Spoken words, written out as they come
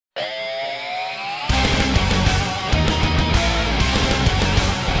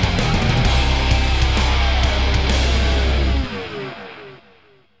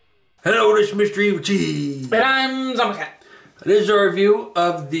British Mystery Evilcheese. And I'm Zombie. This is our review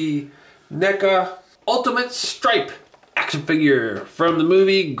of the NECA Ultimate Stripe action figure from the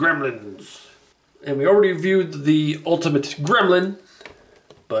movie Gremlins. And we already reviewed the Ultimate Gremlin,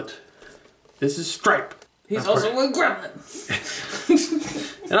 but this is Stripe. He's also a gremlin.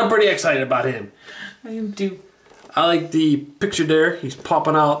 And I'm pretty excited about him. I am too. I like the picture there. He's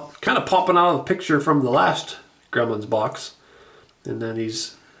popping out, kind of popping out of the picture from the last Gremlins box. And then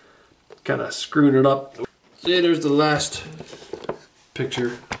he's kind of screwing it up. See, there's the last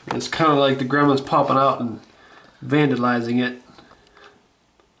picture. It's kind of like the Gremlins popping out and vandalizing it.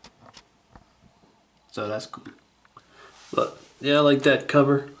 So that's cool. But yeah, I like that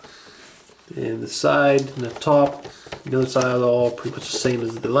cover. And the side and the top, the other side are all pretty much the same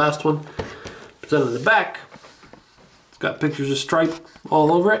as the last one. But then on the back, it's got pictures of Stripe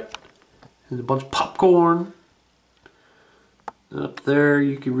all over it. And a bunch of popcorn. And up there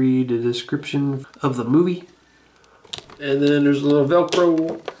you can read the description of the movie. And then there's a little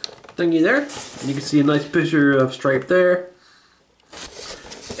Velcro thingy there. And you can see a nice picture of Stripe there.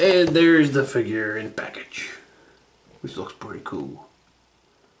 And there's the figure in package, which looks pretty cool.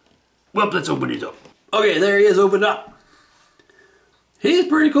 Well, let's open it up. Okay, there he is, opened up. He's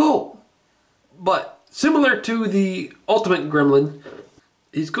pretty cool. But similar to the Ultimate Gremlin,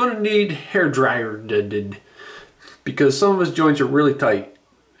 he's going to need hair dryer because some of his joints are really tight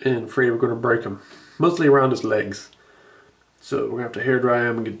and I'm afraid we're going to break them. Mostly around his legs. So we're going to have to hair dry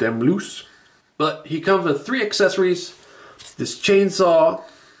him and get them loose. But he comes with 3 accessories. This chainsaw,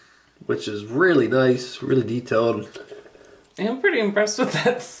 which is really nice, really detailed. I'm pretty impressed with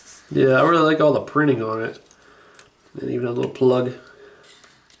that. Yeah, I really like all the printing on it. And even a little plug.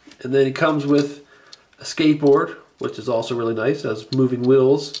 And then he comes with a skateboard, which is also really nice. It has moving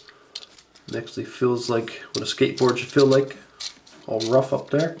wheels. It actually feels like what a skateboard should feel like. All rough up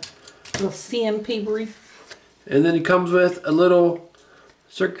there. A little CM papery. And then he comes with a little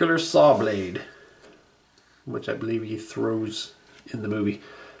circular saw blade, which I believe he throws in the movie.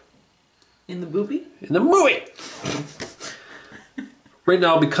 In the movie? In the movie! Right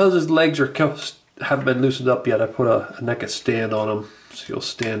now, because his legs haven't been loosened up yet, I put a NECA stand on him so he'll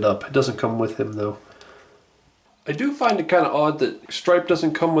stand up. It doesn't come with him though. I do find it kind of odd that Stripe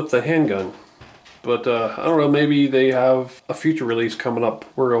doesn't come with the handgun. But I don't know, maybe they have a future release coming up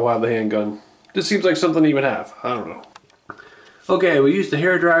where he'll have the handgun. This seems like something he would have. I don't know. Okay, we used the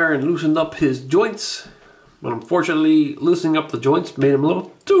hairdryer and loosened up his joints. But unfortunately, loosening up the joints made him a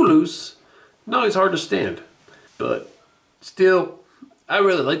little too loose. Now he's hard to stand. But still, I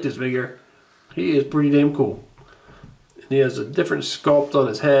really like this figure. He is pretty damn cool. And he has a different sculpt on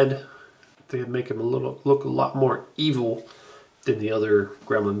his head. I think it'd make him look a lot more evil than the other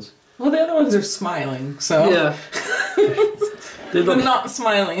Gremlins. Well, the other ones are smiling, so... Yeah. But not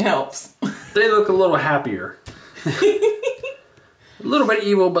smiling helps. They look a little happier. A little bit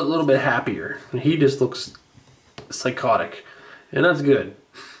evil, but a little bit happier. And he just looks psychotic. And that's good.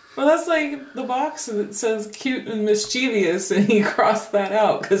 Well, that's like the box that says cute and mischievous, and he crossed that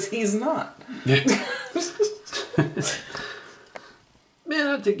out because he's not. Man,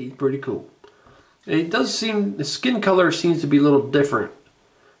 I think he's pretty cool. And he does seem, the skin color seems to be a little different.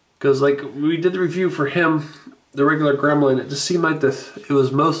 Because like we did the review for him, the regular Gremlin, it just seemed like it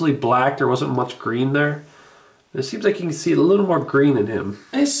was mostly black, there wasn't much green there. And it seems like you can see a little more green in him.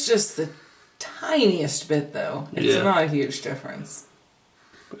 It's just the tiniest bit though. It's not a huge difference.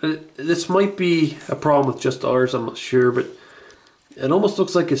 This might be a problem with just ours, I'm not sure, but it almost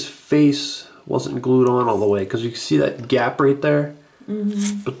looks like his face wasn't glued on all the way because you can see that gap right there,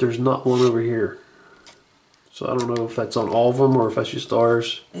 but there's not one over here. So I don't know if that's on all of them or if that's just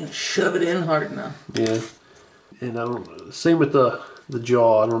ours. And shove it in hard enough. Yeah. And I don't know. Same with the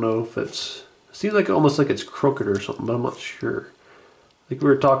jaw. I don't know if it seems like almost like it's crooked or something, but I'm not sure. Like we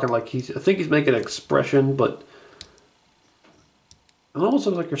were talking like I think he's making an expression, but it almost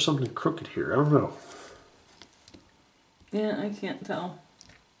looks like there's something crooked here. I don't know. Yeah, I can't tell.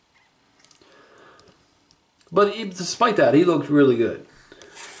 But despite that, he looks really good.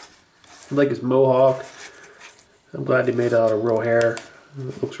 I like his mohawk. I'm glad they made it out of real hair.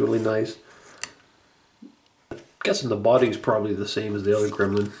 It looks really nice. I'm guessing the body is probably the same as the other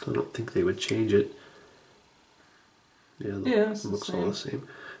Gremlin. I don't think they would change it. Yeah, it looks all the same.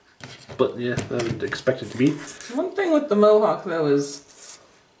 But yeah, I would expect it to be. One thing with the mohawk though is,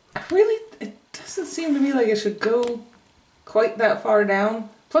 it doesn't seem to me like it should go quite that far down.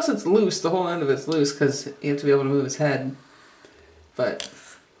 Plus it's loose, the whole end of it's loose because you have to be able to move his head. But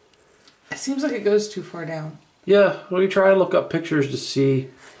it seems like it goes too far down. Yeah, we try to look up pictures to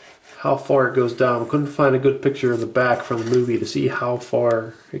see how far it goes down. Couldn't find a good picture of the back from the movie to see how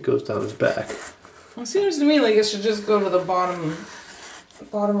far it goes down his back. Well, it seems to me like it should just go to the bottom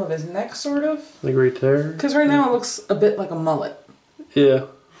of his neck, sort of. Like right there? Because right now it looks a bit like a mullet. Yeah.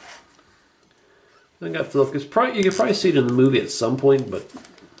 I think I have to look. You can probably see it in the movie at some point, but...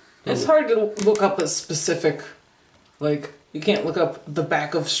 It's hard to look up a specific, like, you can't look up the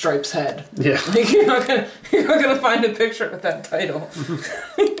back of Stripe's head. Yeah. Like, you're not gonna find a picture with that title.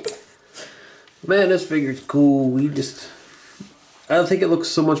 Man, this figure's cool. I don't think it looks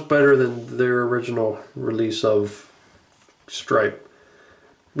so much better than their original release of Stripe.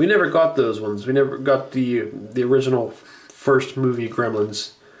 We never got those ones. We never got the original first movie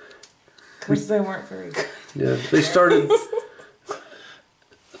Gremlins. Because they weren't very good. Yeah,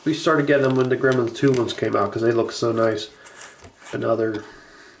 we started getting them when the Gremlins 2 ones came out because they look so nice. And now they're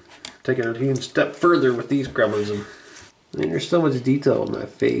taking it even a step further with these Gremlins. And there's so much detail on that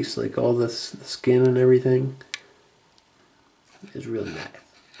face, like all this the skin and everything. It's really nice.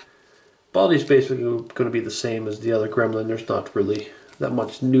 Body's basically going to be the same as the other Gremlin. There's not really that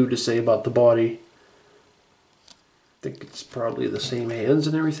much new to say about the body. I think it's probably the same hands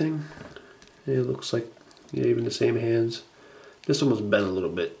and everything. Yeah, it looks like even the same hands. This one was bent a little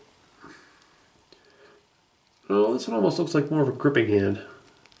bit. Oh, this one almost looks like more of a gripping hand.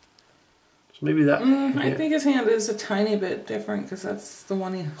 So maybe that... I think his hand is a tiny bit different because that's the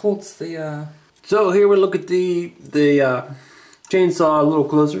one he holds the... So here we look at the chainsaw a little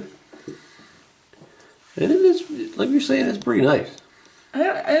closer. And it is, like you're saying, it's pretty nice.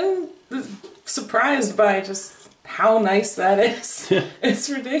 I'm surprised by just how nice that is. It's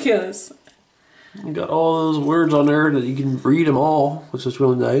ridiculous. You got all those words on there that you can read them all, which is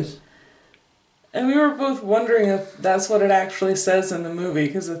really nice. And we were both wondering if that's what it actually says in the movie,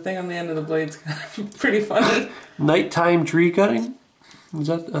 because the thing on the end of the blade's kind of pretty funny. Nighttime tree cutting? Is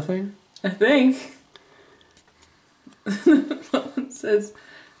that a thing? I think. That one says,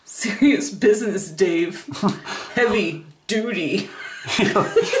 serious business, Dave. Heavy duty.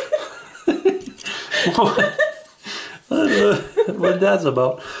 What? I don't know what that's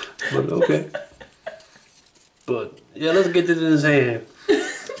about, but okay. But yeah, let's get it in his hand.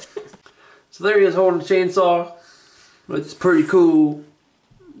 So there he is holding the chainsaw. It's pretty cool.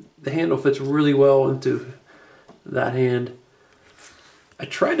 The handle fits really well into that hand. I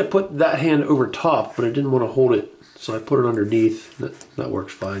tried to put that hand over top, but I didn't want to hold it, so I put it underneath. That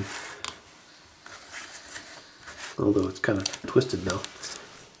works fine. Although it's kind of twisted now.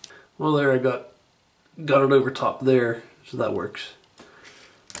 Well, there I got it over top there, so that works.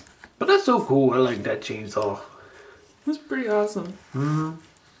 But that's so cool. I like that chainsaw. That's pretty awesome. Mm-hmm.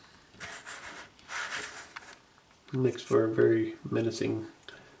 It makes for a very menacing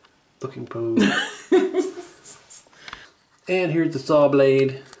looking pose. And here's the saw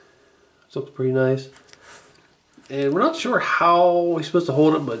blade. This looks pretty nice. And we're not sure how we're supposed to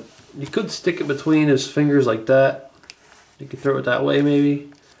hold it, but you could stick it between his fingers like that. You could throw it that way maybe.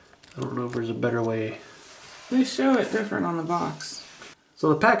 I don't know if there's a better way. They show it different on the box. So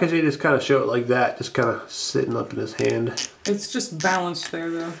the package, they just kind of show it like that, just kind of sitting up in his hand. It's just balanced there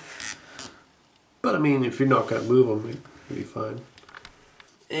though. But I mean, if you're not going to move them, you'll be fine.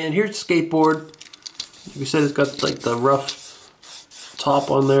 And here's the skateboard. Like you said, it's got like the rough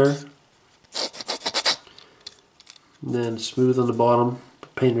top on there. And then smooth on the bottom,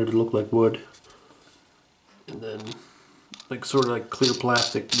 painted to look like wood. And then like sort of like clear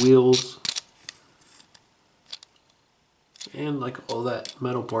plastic wheels. And like all that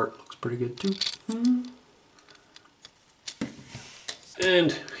metal part looks pretty good too. Mm-hmm.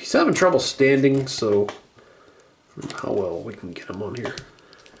 And he's having trouble standing, so I don't know how well we can get him on here.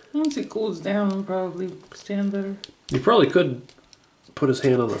 Once he cools down, he'll probably stand better. You probably could put his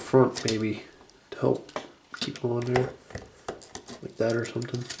hand on the front maybe to help keep him on there. Like that or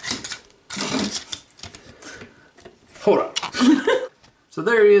something. Hold on. So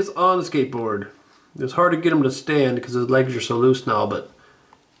there he is on the skateboard. It's hard to get him to stand because his legs are so loose now, but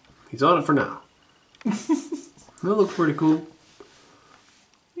he's on it for now. That looks pretty cool.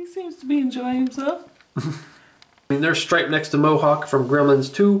 He seems to be enjoying himself. I mean, there's Stripe next to Mohawk from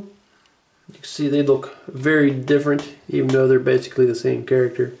Gremlins 2. You can see they look very different, even though they're basically the same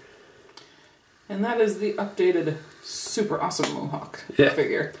character. And that is the updated super awesome Mohawk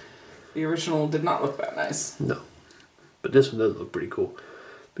figure. The original did not look that nice. No. But this one does look pretty cool.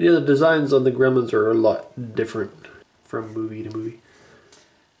 But yeah, the designs on the Gremlins are a lot different from movie to movie.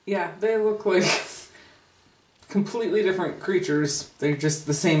 Yeah, they look like completely different creatures. They're just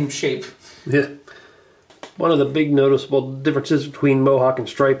the same shape. Yeah. One of the big noticeable differences between Mohawk and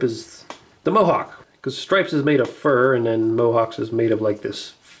Stripe is the Mohawk. Because Stripes is made of fur and then Mohawk's is made of like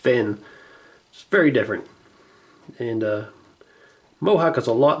this fin. It's very different. And Mohawk has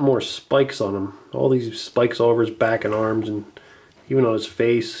a lot more spikes on him. All these spikes all over his back and arms, and even on his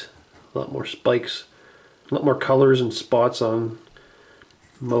face. A lot more spikes. A lot more colors and spots on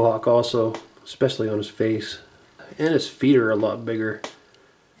Mohawk also, especially on his face. And his feet are a lot bigger.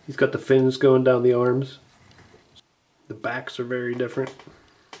 He's got the fins going down the arms. The backs are very different.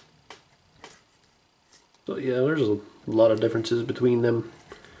 So yeah, there's a lot of differences between them,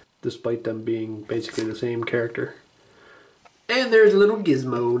 despite them being basically the same character. And there's a little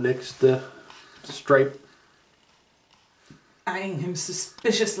Gizmo next to Stripe. Eyeing him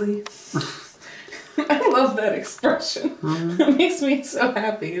suspiciously. I love that expression. It makes me so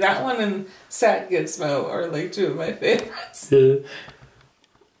happy. That one and Sad Gizmo are like two of my favorites. Yeah.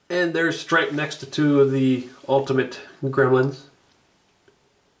 And there's Stripe next to two of the ultimate Gremlins.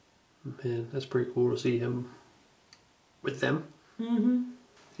 Man, that's pretty cool to see him with them.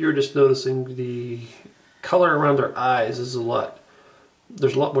 You're just noticing the color around their eyes is a lot.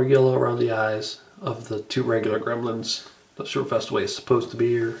 There's a lot more yellow around the eyes of the two regular Gremlins. Not sure if that's the way it's supposed to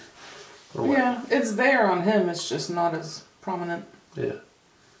be or what. Yeah, it's there on him. It's just not as prominent. Yeah.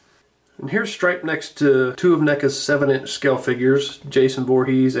 And here's Stripe next to two of NECA's 7-inch scale figures, Jason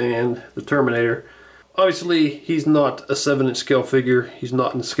Voorhees and the Terminator. Obviously, he's not a 7-inch scale figure. He's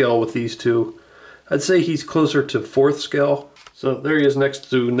not in scale with these two. I'd say he's closer to 4th scale. So there he is next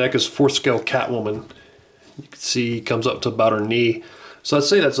to NECA's 4th scale Catwoman. You can see he comes up to about her knee. So I'd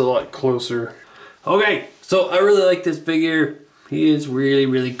say that's a lot closer. Okay, so I really like this figure. He is really,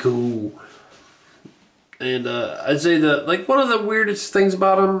 really cool. And I'd say that, like, one of the weirdest things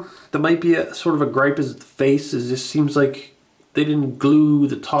about him that might be a sort of a gripe is the face. It just seems like they didn't glue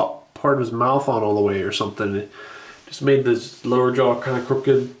the top part of his mouth on all the way or something. It just made this lower jaw kind of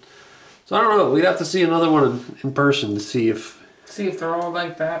crooked. So I don't know. We'd have to see another one in person to see if they're all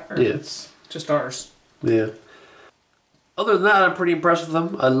like that, or if it's just ours. Yeah. Other than that, I'm pretty impressed with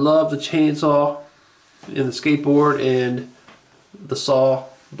them. I love the chainsaw and the skateboard, and the saw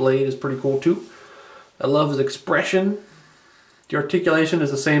blade is pretty cool too. I love his expression. The articulation is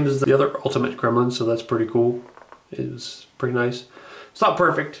the same as the other Ultimate Gremlin, so that's pretty cool. It was pretty nice. It's not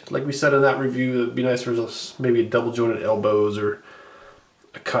perfect. Like we said in that review, it'd be nice if there was maybe a double jointed elbows or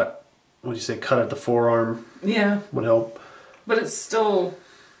a cut. What do you say? Cut at the forearm. Yeah. Would help. But it's still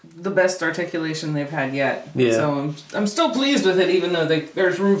the best articulation they've had yet. Yeah. So I'm still pleased with it, even though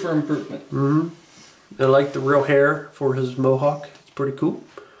there's room for improvement. I like the real hair for his mohawk. It's pretty cool.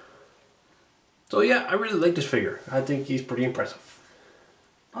 So yeah, I really like this figure. I think he's pretty impressive.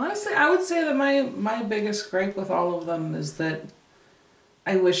 Honestly, I would say that my biggest gripe with all of them is that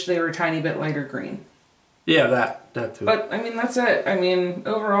I wish they were a tiny bit lighter green. Yeah, that too. But, I mean, that's it. I mean,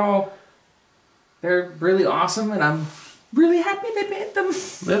 overall, they're really awesome, and I'm really happy they made them.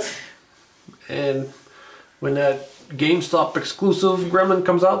 Yep. And when that GameStop exclusive Gremlin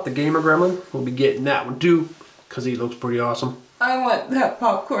comes out, the Gamer Gremlin, we'll be getting that one too, because he looks pretty awesome. I want that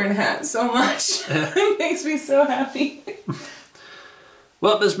popcorn hat so much. It makes me so happy.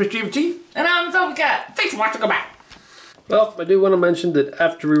 Well, this is Mr. Evilcheese. And I'm Zombie Cat. Thanks for watching. Go back. Well, I do want to mention that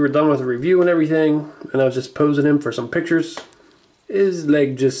after we were done with the review and everything, and I was just posing him for some pictures, his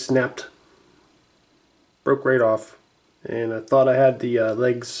leg just snapped. Broke right off. And I thought I had the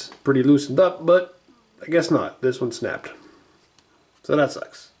legs pretty loosened up, but I guess not. This one snapped. So that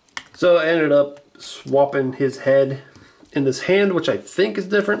sucks. So I ended up swapping his head in this hand, which I think is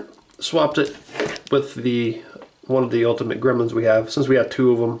different. Swapped it with one of the Ultimate Gremlins we have, since we have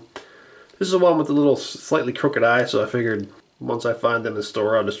two of them. This is the one with the little slightly crooked eye, so I figured once I find them in the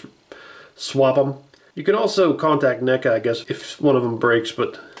store, I'll just swap them. You can also contact NECA, I guess, if one of them breaks,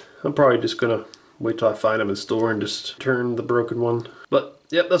 but I'm probably just gonna wait till I find them in the store and just turn the broken one. But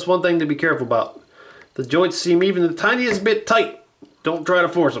yep, that's one thing to be careful about. The joints seem even the tiniest bit tight. Don't try to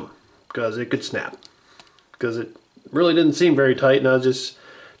force them, because it could snap. Because it really didn't seem very tight, and I was just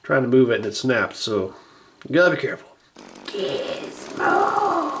trying to move it and it snapped, so you gotta be careful. Gizmo!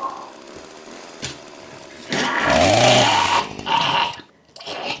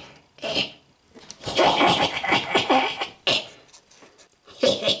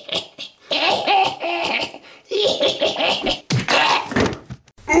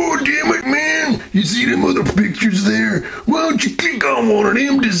 Oh, damn it, man! You see them other pictures there? Why don't you click on one of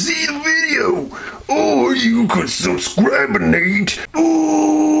them to see the video? Or you could subscribe, Nate. Oh!